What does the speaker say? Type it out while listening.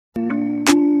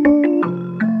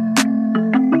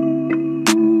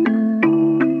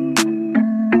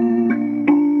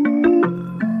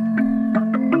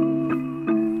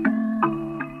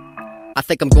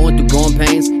think I'm going through growing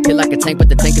pains. Hit like a tank, but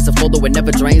the tank is a full, though it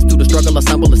never drains. Through the struggle, I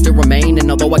stumble and still remain. And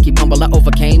although I keep humble, I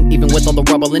overcame. Even with all the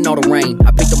rubble and all the rain,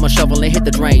 I picked up my shovel and hit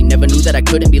the drain. Never knew that I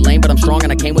couldn't be lame, but I'm strong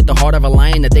and I came with the heart of a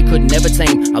lion that they could never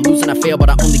tame. I lose and I fail, but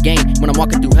I only gain. When I'm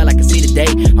walking through hell, I can see the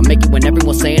day. I make it when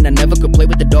everyone's saying I never could play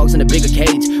with the dogs in a bigger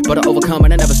cage. But I overcome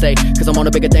and I never stay, cause I'm on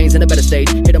the bigger things and a better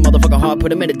stage. Hit a motherfucker hard,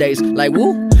 put them in the days. Like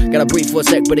woo, gotta breathe for a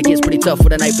sec, but it gets pretty tough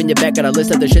with a knife in your back. Got a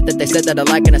list of the shit that they said that I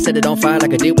like, and I set it on fire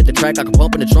like I did with the track. I can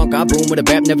pump in the trunk, I boom with a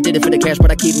bap. Never did it for the cash,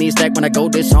 but I keep me stacked. When I go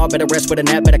this hard, better rest with a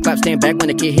nap. Better clap, stand back when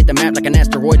the kid hit the map like an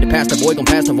asteroid. The past the void, gon'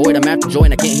 pass the void. I'm after joy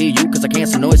and I can't hear you, cause I can't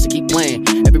see noise, so keep playing.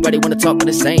 Everybody wanna talk, but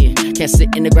it's saying can't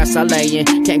sit in the grass I lay in,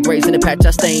 can't graze in the patch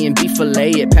I stay in. Be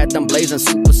filleted, path I'm blazing,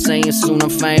 super saiyan, soon I'm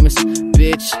famous,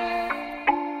 bitch.